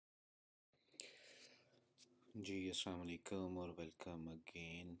जी अस्सलाम वालेकुम और वेलकम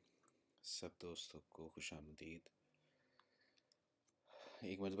अगेन। सब दोस्तों को खुशामदीद।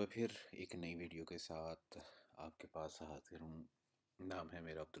 एक मरतबा फिर एक नई वीडियो के साथ आपके पास हाजिर हूँ। नाम है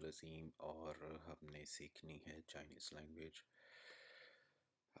मेरा अब्दुल और हमने सीखनी है चाइनीज़ लैंग्वेज।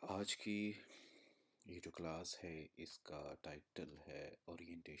 आज की ये जो क्लास है इसका टाइटल है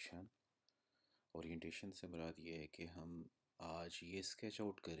ओरिएंटेशन। ओरिएंटेशन से मुराद ये है कि हम आज ये स्केच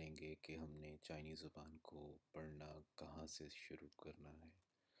आउट करेंगे कि हमने चाइनीज़ ज़ुबान को पढ़ना कहाँ से शुरू करना है।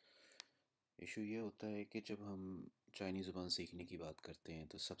 इशू ये होता है कि जब हम चाइनीज़ ज़ुबान सीखने की बात करते हैं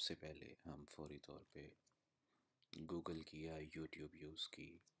तो सबसे पहले हम फौरी तौर पे गूगल की या यूट्यूब यूज़ की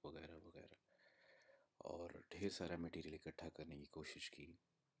वगैरह वगैरह और ढेर सारा मटेरियल इकट्ठा करने की कोशिश की।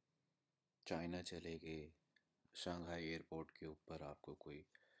 चाइना चले गए, शंघाई एयरपोर्ट के ऊपर आपको कोई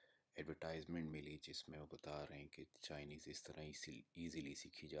एडवर्टाइजमेंट मिली जिसमें वो बता रहे हैं कि चाइनीज़ इस तरह ईज़िली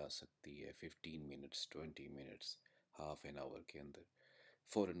सीखी जा सकती है 15 minutes 20 minutes half an hour के अंदर।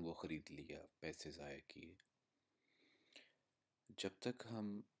 फ़ौरन वो ख़रीद लिया, पैसे ज़ाया किए। जब तक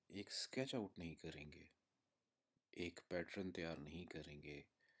हम एक स्केच आउट नहीं करेंगे, एक पैटर्न तैयार नहीं करेंगे,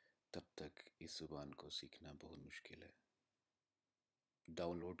 तब तक इस ज़ुबान को सीखना बहुत मुश्किल है।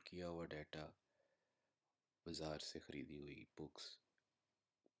 डाउनलोड किया हुआ डाटा, बाज़ार से ख़रीदी हुई बुक्स,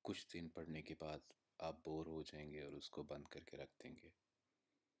 कुछ दिन पढ़ने के बाद आप बोर हो जाएंगे और उसको बंद करके रख देंगे।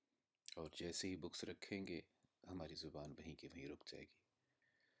 और जैसे ही बुक्स रखेंगे हमारी ज़ुबान वहीं की वहीं रुक जाएगी।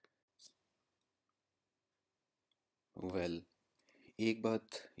 वेल, एक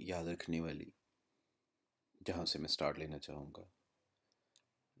बात याद रखने वाली जहाँ से मैं स्टार्ट लेना चाहूँगा,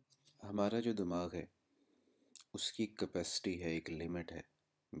 हमारा जो दिमाग है उसकी कैपेसिटी है, एक लिमिट है।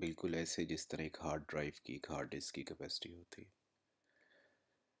 बिल्कुल ऐसे जिस तरह एक हार्ड ड्राइव की, एक हार्ड डिस्क की कैपेसिटी होती है।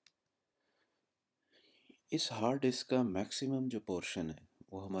 इस हार्ड डिस्क का मैक्सिमम जो पोर्शन है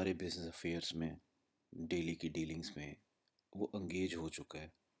वो हमारे बिजनेस अफेयर्स में, डेली की डीलिंग्स में वो अंगेज हो चुका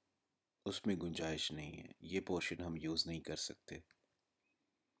है। उसमें गुंजाइश नहीं है, ये पोर्शन हम यूज़ नहीं कर सकते।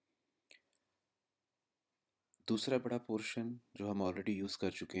 दूसरा बड़ा पोर्शन जो हम ऑलरेडी यूज़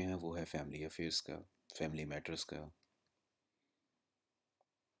कर चुके हैं वो है फैमिली अफेयर्स का, फैमिली मैटर्स का।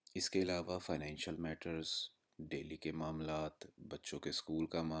 इसके अलावा फाइनेंशियल मैटर्स, डेली के मामलात, बच्चों के स्कूल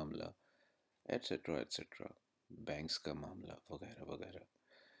का मामला, एट्सट्रा एट्सट्रा, बैंक्स का मामला वगैरह वगैरह।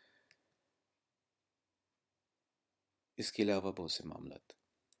 इसके अलावा बहुत से मामलात।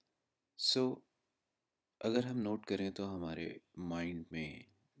 सो अगर हम नोट करें तो हमारे माइंड में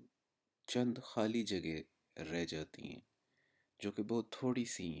चंद खाली जगह रह जाती हैं जो कि बहुत थोड़ी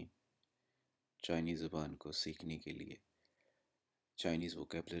सी हैं चाइनीज़ ज़ुबान को सीखने के लिए, चाइनीज़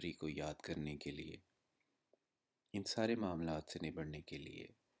वोकेबलरी को याद करने के लिए। इन सारे मामलात से निपटने के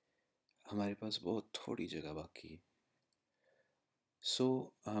लिए हमारे पास बहुत थोड़ी जगह बाकी है। सो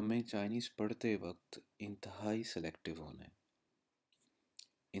हमें चाइनीज़ पढ़ते वक्त इंतहाई सेलेक्टिव होना है,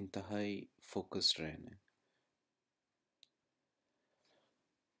 इंतहाई फोकस्ड रहना है।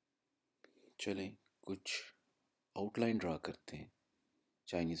 चलें कुछ आउटलाइन ड्रा करते हैं।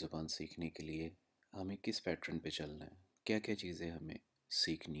 चाइनीज़ ज़ुबान सीखने के लिए हमें किस पैटर्न पे चलना है, क्या क्या चीज़ें हमें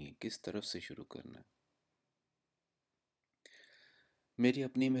सीखनी है, किस तरफ से शुरू करना है। मेरी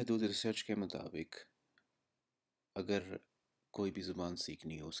अपनी महदूद रिसर्च के मुताबिक अगर कोई भी ज़ुबान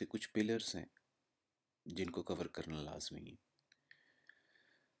सीखनी हो, उसके कुछ पिलर्स हैं जिनको कवर करना लाजमी है।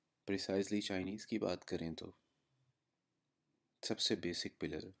 प्रिसाइजली चाइनीज़ की बात करें तो सबसे बेसिक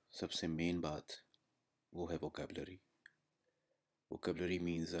पिलर, सबसे मेन बात वो है वोकेबलरी। वोकेबलरी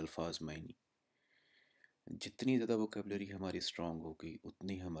मीन्स अल्फाज मायनी। जितनी ज़्यादा वोकेबलरी हमारी स्ट्रॉन्ग होगी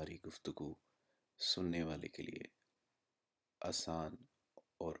उतनी हमारी गुफ्तगू सुनने वाले के लिए आसान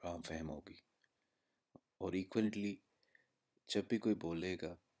और आम फहम होगी। और इक्वली जब भी कोई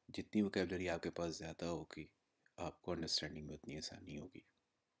बोलेगा, जितनी वोकेबलरी आपके पास ज़्यादा होगी आपको अंडरस्टैंडिंग में उतनी आसानी होगी।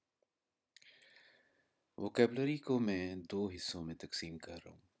 वोकेबलरी को मैं दो हिस्सों में तकसीम कर रहा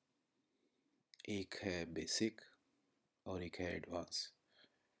हूँ, एक है बेसिक और एक है एडवांस।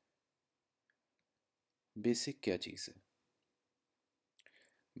 बेसिक क्या चीज़ है?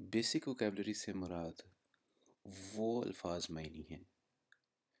 बेसिक वोकेबलरी से मुराद वो अल्फाज मायनी हैं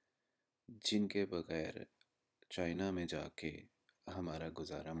जिनके बगैर चाइना में जाके हमारा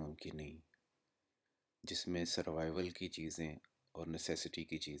गुजारा मुमकिन नहीं, जिसमें सर्वाइवल की चीज़ें और नेसेसिटी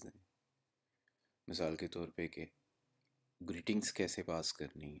की चीज़ें, मिसाल के तौर पे कि ग्रीटिंग्स कैसे पास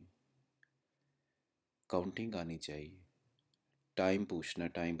करनी है, काउंटिंग आनी चाहिए, टाइम पूछना,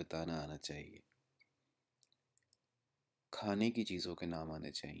 टाइम बताना आना चाहिए, खाने की चीज़ों के नाम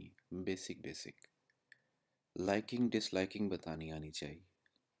आने चाहिए, बेसिक बेसिक। लाइकिंग डिसलाइकिंग बतानी आनी चाहिए,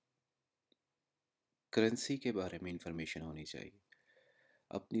 करेंसी के बारे में इंफॉर्मेशन होनी चाहिए,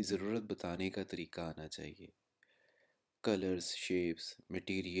 अपनी ज़रूरत बताने का तरीका आना चाहिए, कलर्स, शेप्स,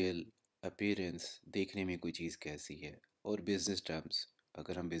 मटेरियल, अपीयरेंस, देखने में कोई चीज़ कैसी है। और बिजनेस टर्म्स,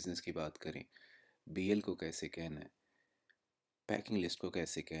 अगर हम बिज़नेस की बात करें, बीएल को कैसे कहना है, पैकिंग लिस्ट को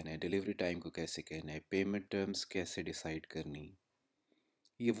कैसे कहना है, डिलीवरी टाइम को कैसे कहना है, पेमेंट टर्म्स कैसे डिसाइड करनी।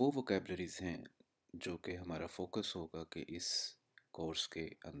 ये वो वोकेबलरीज हैं जो कि हमारा फोकस होगा कि इस कोर्स के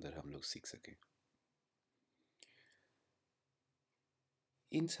अंदर हम लोग सीख सकें।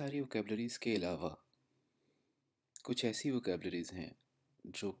 इन सारी वोकेबलरीज के अलावा कुछ ऐसी वोकेबलरीज हैं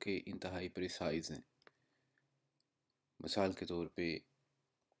जो कि इंतहाई प्रिसाइज हैं। मिसाल के तौर पे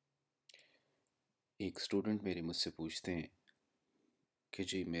एक स्टूडेंट मेरे मुझसे पूछते हैं कि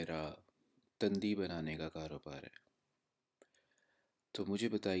जी मेरा तंदी बनाने का कारोबार है, तो मुझे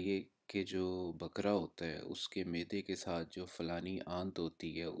बताइए कि जो बकरा होता है उसके मैदे के साथ जो फलानी आंत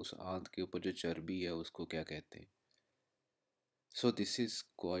होती है, उस आंत के ऊपर जो चर्बी है उसको क्या कहते हैं। So this is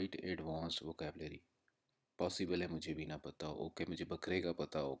quite advanced vocabulary. Possible है मुझे भी ना पता हो, ओके मुझे बकरे का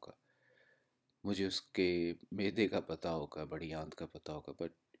पता होगा, मुझे उसके मैदे का पता होगा, बड़ी आंत का पता होगा,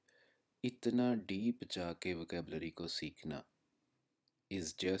 बट इतना डीप जाके वोकेबलरी को सीखना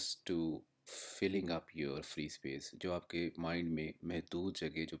is just to filling up your free space. जो आपके माइंड में महदूद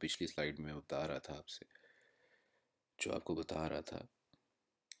जगह, जो पिछली स्लाइड में बता रहा था आपसे, जो आपको बता रहा था,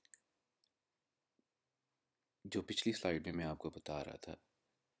 जो पिछली स्लाइड में मैं आपको बता रहा था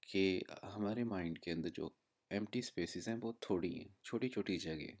कि हमारे माइंड के अंदर जो एम्प्टी स्पेसेस हैं वो थोड़ी हैं, छोटी छोटी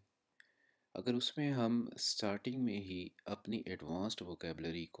जगह। अगर उसमें हम स्टार्टिंग में ही अपनी एडवांस्ड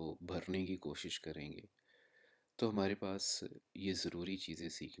वोकेबलरी को भरने की कोशिश करेंगे तो हमारे पास ये ज़रूरी चीज़ें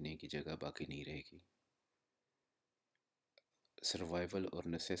सीखने की जगह बाकी नहीं रहेगी। सर्वाइवल और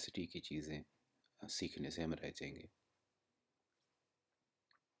नेसेसिटी की चीज़ें सीखने से हम रह जाएंगे।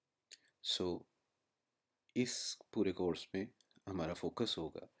 सो इस पूरे कोर्स में हमारा फोकस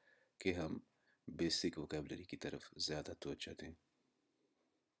होगा कि हम बेसिक वोकेबलरी की तरफ ज़्यादा तवज्जो दें।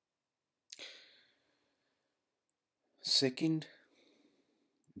 सेकंड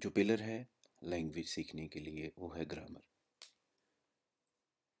जो पिलर है लैंग्वेज सीखने के लिए वो है ग्रामर।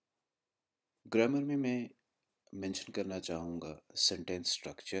 ग्रामर में मैं मेंशन करना चाहूँगा सेंटेंस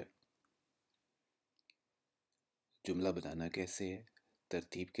स्ट्रक्चर, जुमला बनाना कैसे है,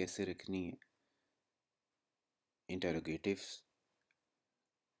 तरतीब कैसे रखनी है, इंटरोगेटिव्स,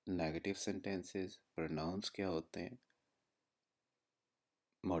 नेगेटिव सेंटेंसेस, प्रोनाउंस क्या होते हैं,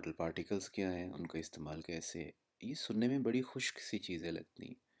 मॉडल पार्टिकल्स क्या हैं, उनका इस्तेमाल कैसे है। ये सुनने में बड़ी खुश्क सी चीज़ें लगती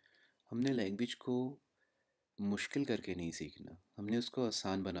हैं। हमने लैंग्वेज को मुश्किल करके नहीं सीखना, हमने उसको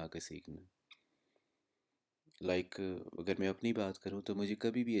आसान बना के सीखना। अगर मैं अपनी बात करूँ तो मुझे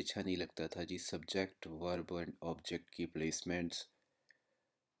कभी भी अच्छा नहीं लगता था जी सब्जेक्ट वर्ब एंड ऑब्जेक्ट की प्लेसमेंट्स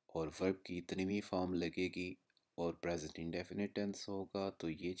और वर्ब की इतनी भी फॉर्म लगेगी और प्रेजेंट इंडेफिनिट टेंस होगा तो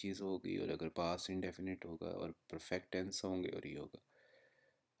ये चीज़ होगी, और अगर पास्ट इंडेफिनिट होगा और परफेक्ट टेंस होंगे और ये होगा।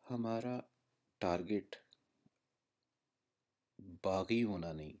 हमारा टारगेट बागी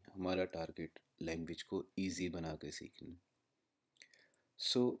होना नहीं, हमारा टारगेट लैंग्वेज को इजी बना के सीखना।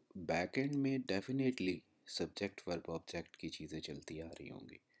 सो बैक एंड में डेफिनेटली सब्जेक्ट वर्ब ऑब्जेक्ट की चीज़ें चलती आ रही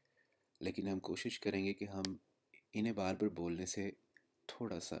होंगी, लेकिन हम कोशिश करेंगे कि हम इन्हें बार बार बोलने से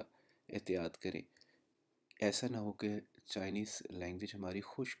थोड़ा सा एहतियात करें। ऐसा ना हो कि चाइनीज़ लैंग्वेज हमारी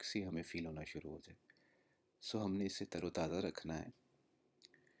खुश्क सी हमें फ़ील होना शुरू हो जाए। सो हमने इसे तरोताज़ा रखना है।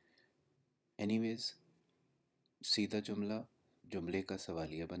 एनीवेज़, सीधा जुमला, जुमले का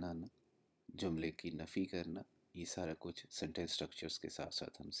सवालिया बनाना, जुमले की नफ़ी करना, ये सारा कुछ सेंटेंस स्ट्रक्चर्स के साथ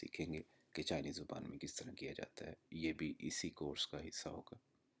साथ हम सीखेंगे कि चाइनीज़ ज़ुबान में किस तरह किया जाता है। ये भी इसी कोर्स का हिस्सा होगा।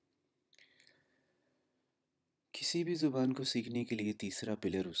 किसी भी ज़ुबान को सीखने के लिए तीसरा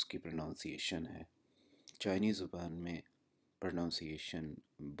पिलर उसकी प्रोनाउंसिएशन है। चाइनीज़ ज़ुबान में प्रोनाउंसिएशन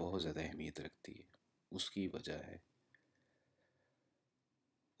बहुत ज़्यादा अहमियत रखती है। उसकी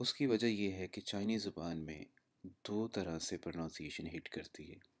वजह यह है कि चाइनीज़ ज़ुबान में दो तरह से प्रोनाउंसिएशन हिट करती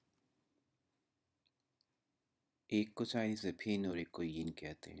है। एक को चाइनीज़ में फिन और एक को यीन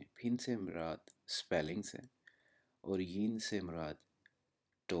कहते हैं। फिन से मुराद स्पेलिंग्स हैं और यीन से मुराद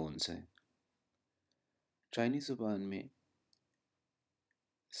टोन्स हैं। चाइनीज़ ज़ुबान में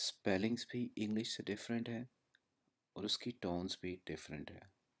स्पेलिंग्स भी इंग्लिश से डिफरेंट है और उसकी टोन्स भी डिफरेंट है।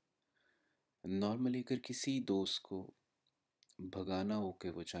 नॉर्मली अगर किसी दोस्त को भगाना हो कि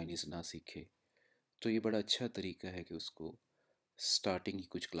वो चाइनीज़ ना सीखे तो ये बड़ा अच्छा तरीका है कि उसको स्टार्टिंग की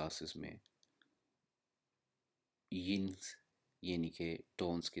कुछ क्लासेस में यिन्स यानी कि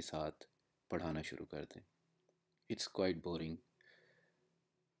टोन्स के साथ पढ़ाना शुरू कर दें। इट्स क्वाइट बोरिंग,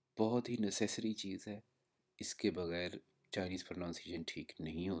 बहुत ही नेसेसरी चीज़ है, इसके बगैर चाइनीज़ प्रोनाउंसिएशन ठीक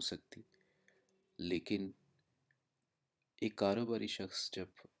नहीं हो सकती। लेकिन एक कारोबारी शख्स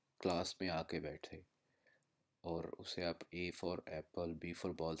जब क्लास में आके बैठे और उसे आप A for Apple B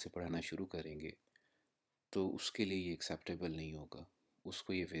for ball से पढ़ाना शुरू करेंगे तो उसके लिए ये एक्सेप्टेबल नहीं होगा,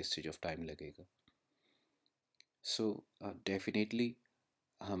 उसको ये वेस्टेज ऑफ टाइम लगेगा। सो डेफिनेटली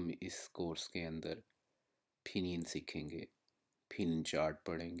हम इस कोर्स के अंदर फिनियन सीखेंगे, फिनियन चार्ट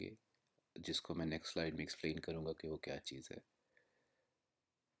पढ़ेंगे, जिसको मैं नेक्स्ट स्लाइड में एक्सप्लेन करूँगा कि वो क्या चीज़ है।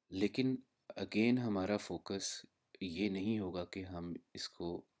 लेकिन अगेन हमारा फोकस ये नहीं होगा कि हम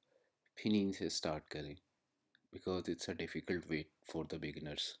इसको फिनियन से स्टार्ट करें, because it's a difficult way for the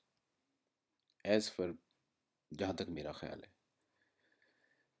beginners, as for जहाँ तक मेरा ख्याल है।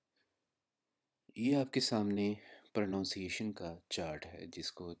 ये आपके सामने प्रोनाउंसिएशन का चार्ट है,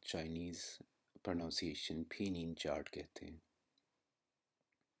 जिसको चाइनीज़ प्रोनाउंसिएशन फिनियन चार्ट कहते हैं।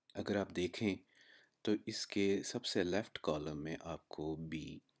 अगर आप देखें तो इसके सबसे लेफ़्ट कॉलम में आपको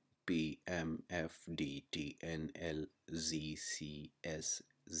B, P, M, F, D, T, N, L, ji, C, S,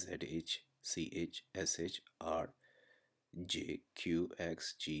 Z, H, C, H, S, H, are, J, Q,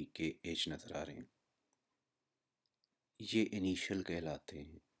 x, जी, के, एच नज़र आ रहे हैं। ये इनिशियल कहलाते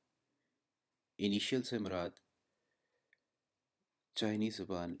हैं। इनिशियल से मुराद चाइनीज़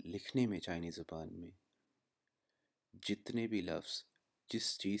ज़ुबान लिखने में, चाइनीज़ ज़ुबान में जितने भी लफ्ज़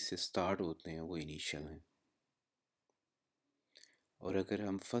जिस चीज़ से स्टार्ट होते हैं वो इनिशियल हैं। और अगर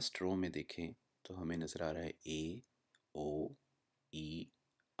हम फर्स्ट रो में देखें तो हमें नज़र आ रहा है ए, ओ, ई,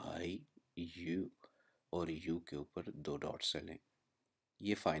 आई, यू, और यू के ऊपर 2 डॉट्स चलें,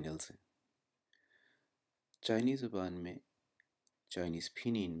 ये फाइनल्स हैं। चाइनीज़ ज़ुबान में, चाइनीज़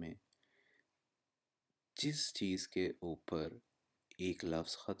फिनियन में जिस चीज़ के ऊपर एक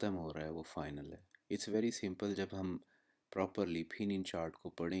लफ्ज़ ख़त्म हो रहा है वो फाइनल है। It's very simple. जब हम प्रॉपरली फिनियन चार्ट को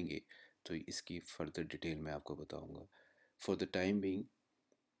पढ़ेंगे तो इसकी फर्दर डिटेल मैं आपको बताऊंगा। फॉर द टाइम बीइंग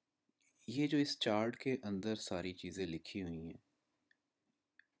ये जो इस चार्ट के अंदर सारी चीज़ें लिखी हुई हैं,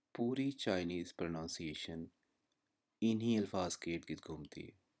 पूरी चाइनीज़ प्रोनाउंसिएशन इन्हीं अल्फाज के इर्द गिर्द घूमती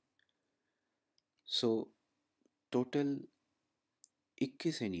है। सो टोटल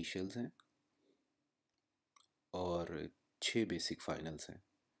 21 इनिशियल्स हैं और 6 बेसिक फाइनल्स हैं।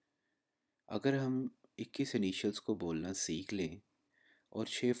 अगर हम 21 इनिशियल्स को बोलना सीख लें और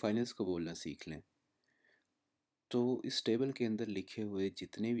 6 फाइनल्स को बोलना सीख लें तो इस टेबल के अंदर लिखे हुए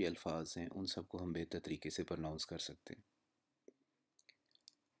जितने भी अल्फाज हैं उन सबको हम बेहतर तरीके से प्रोनाउंस कर सकते हैं।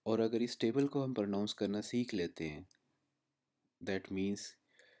 और अगर इस टेबल को हम प्रोनाउंस करना सीख लेते हैं, दैट मीन्स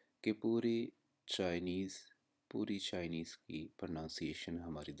कि पूरी चाइनीज़ की प्रोनाउंसिएशन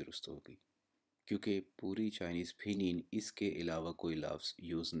हमारी दुरुस्त होगी, क्योंकि पूरी चाइनीज़ फिनियन इसके अलावा कोई लफ्ज़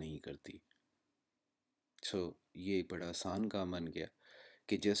यूज़ नहीं करती। ये एक बड़ा आसान काम बन गया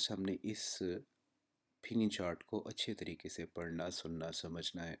कि जस्ट हमने इस फिनियन चार्ट को अच्छे तरीके से पढ़ना, सुनना,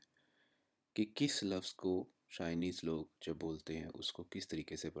 समझना है कि किस लफ्ज़ को चाइनीज़ लोग जब बोलते हैं उसको किस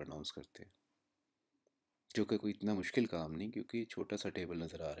तरीके से प्रोनाउंस करते हैं, जो कि कोई इतना मुश्किल काम नहीं, क्योंकि छोटा सा टेबल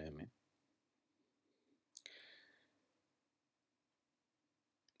नज़र आ रहा है हमें।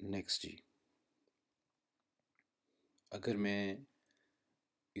 नेक्स्ट जी, अगर मैं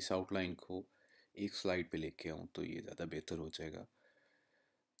इस आउटलाइन को एक स्लाइड पे लेके आऊँ तो ये ज़्यादा बेहतर हो जाएगा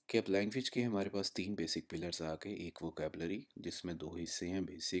कि अब लैंग्वेज के हमारे पास 3 बेसिक पिलर्स आ गए। एक वोकेबलरी जिसमें 2 हिस्से हैं,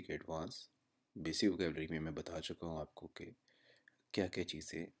 बेसिक, एडवांस। बेसिक वोकेबलरी में मैं बता चुका हूँ आपको कि क्या क्या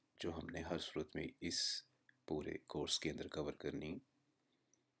चीज़ें जो हमने हर सूरत में इस पूरे कोर्स के अंदर कवर करनी।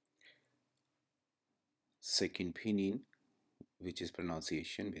 Second Finnian which is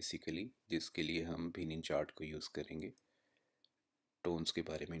pronunciation basically, जिसके लिए हम फिनियन चार्ट को यूज़ करेंगे, टोन्स के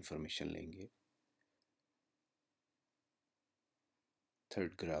बारे में इंफॉर्मेशन लेंगे।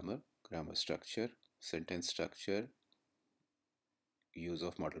 Third grammar structure, sentence structure, use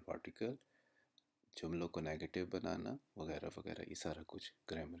of model particle, जुमलों को नेगेटिव बनाना वगैरह वगैरह, ये सारा कुछ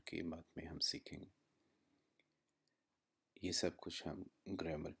ग्रामर की बात में हम सीखेंगे। ये सब कुछ हम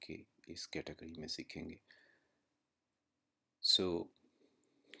ग्रामर की इस कैटेगरी में सीखेंगे। सो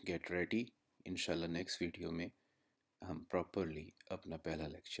गेट रेडी, इंशाल्लाह नेक्स्ट वीडियो में हम प्रॉपरली अपना पहला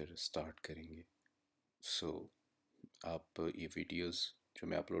लेक्चर स्टार्ट करेंगे। सो आप ये वीडियोस जो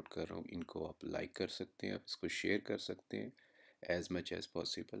मैं अपलोड कर रहा हूँ इनको आप लाइक कर सकते हैं, आप इसको शेयर कर सकते हैं एज़ मच एज़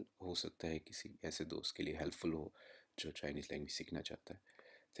पॉसिबल। हो सकता है किसी ऐसे दोस्त के लिए हेल्पफुल हो जो चाइनीज़ लैंग्वेज सीखना चाहता है।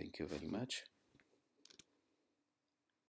 Thank you very much.